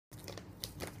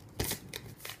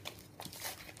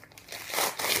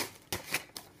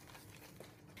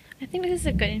I think this is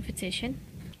a good invitation.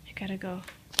 I gotta go.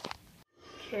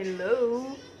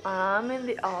 Hello, I'm in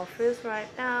the office right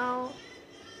now.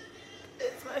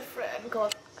 It's my friend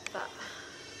called Ata.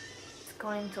 He's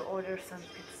going to order some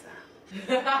pizza.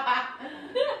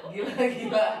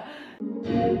 Gila.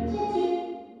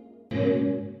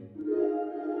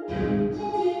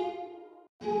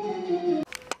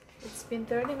 It's been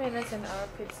 30 minutes and our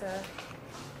pizza.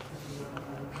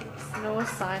 There's no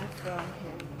sign from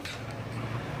him.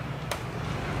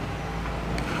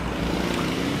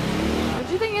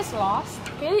 Don't you think it's lost?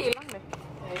 Kayaknya hilang deh.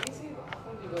 Ini sih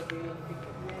aku juga belum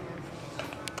pikirnya.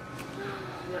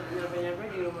 Nyampe-nyampe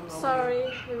di rumah kamu.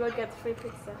 Sorry, we will get free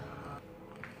pizza.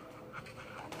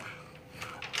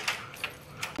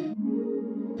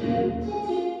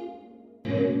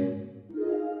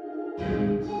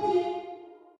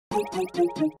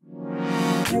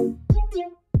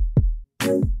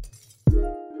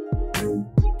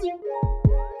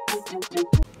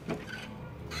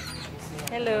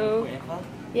 Hello.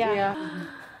 Yeah.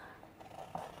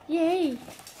 Yay.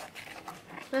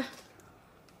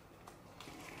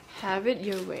 Have it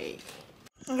your way.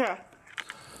 Okay.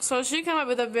 So she came up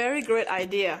with a very great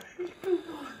idea.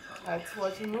 Let's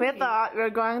watch a movie. We thought we were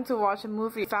going to watch a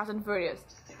movie, Fast and Furious.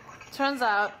 Turns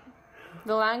out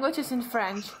the language is in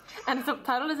French and the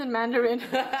subtitle is in Mandarin,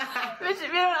 which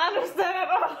we don't understand at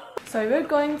all. So we're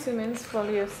going to Men's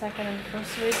Folio's second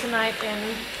anniversary tonight, and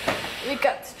we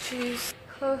got to choose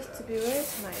clothes to be wearing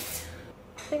tonight.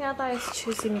 I think Ata is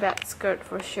choosing that skirt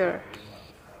for sure.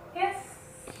 Yes.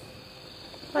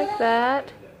 Like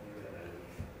that.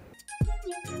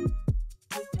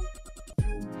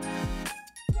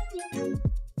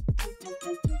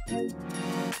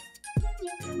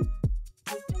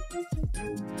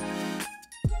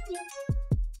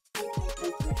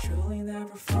 I truly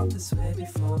never felt this way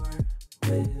before.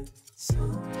 With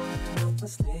someone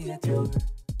hopelessly adored.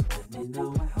 Let me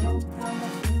know, I hope that my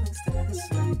feelings stay this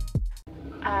way.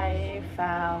 I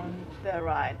found the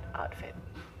right outfit.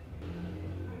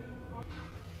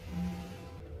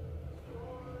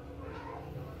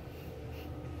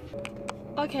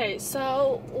 Okay,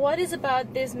 so what is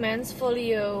about this Men's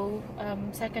Folio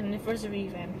second anniversary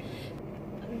event?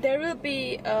 There will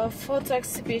be a photo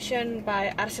exhibition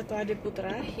by Arseto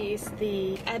Adeputra. He is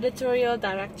the editorial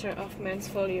director of Men's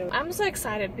Folio. I'm so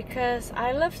excited because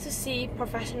I love to see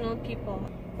professional people,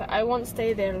 but I won't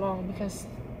stay there long because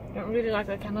I don't really like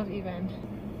that kind of event.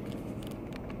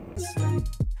 This way,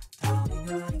 darling,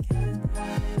 I can't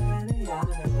have it any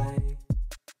other way.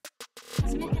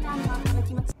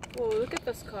 Whoa, look at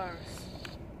those cars.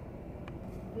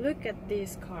 Look at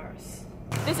these cars.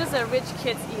 This is a rich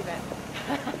kids event.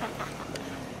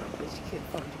 Rich kid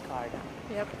from Jakarta.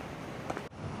 Yep.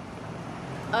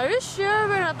 Are you sure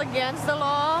we're not against the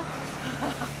law?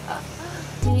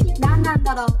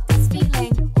 This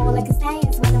feeling, all I can say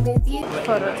is when I'm with you.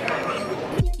 Photo time.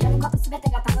 やることすべて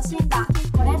が楽しいんだ。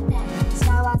これって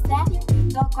幸せ。き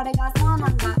っとこれがそうな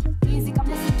んだ。Music of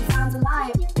the city sounds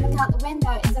alive. Look out the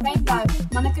window, it's a rainbow.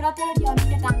 モノクロテレビを見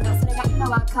てたんだ。それが今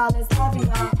は colors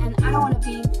everywhere. And I don't wanna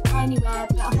be anywhere.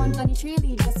 But 本当に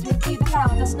truly just with you. だから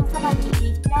私のそばにい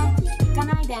て。行か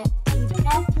ないで、いて。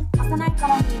幼い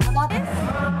頃に戻って。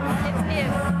It's his.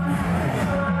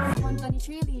 本当に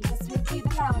truly just with you. だ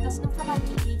から私のそばに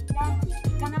いて。行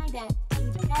かないで、い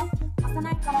て。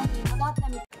幼い頃に戻って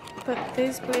みて。But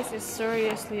this place is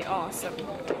seriously awesome.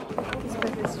 This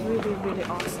place is really, really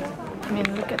awesome. I mean,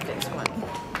 look at this one.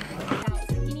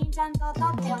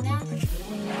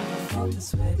 Felt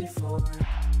this way before.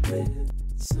 With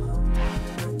someone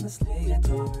endlessly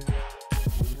adored.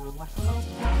 You know, I hope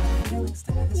that my feelings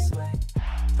stay this way.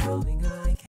 Darling, I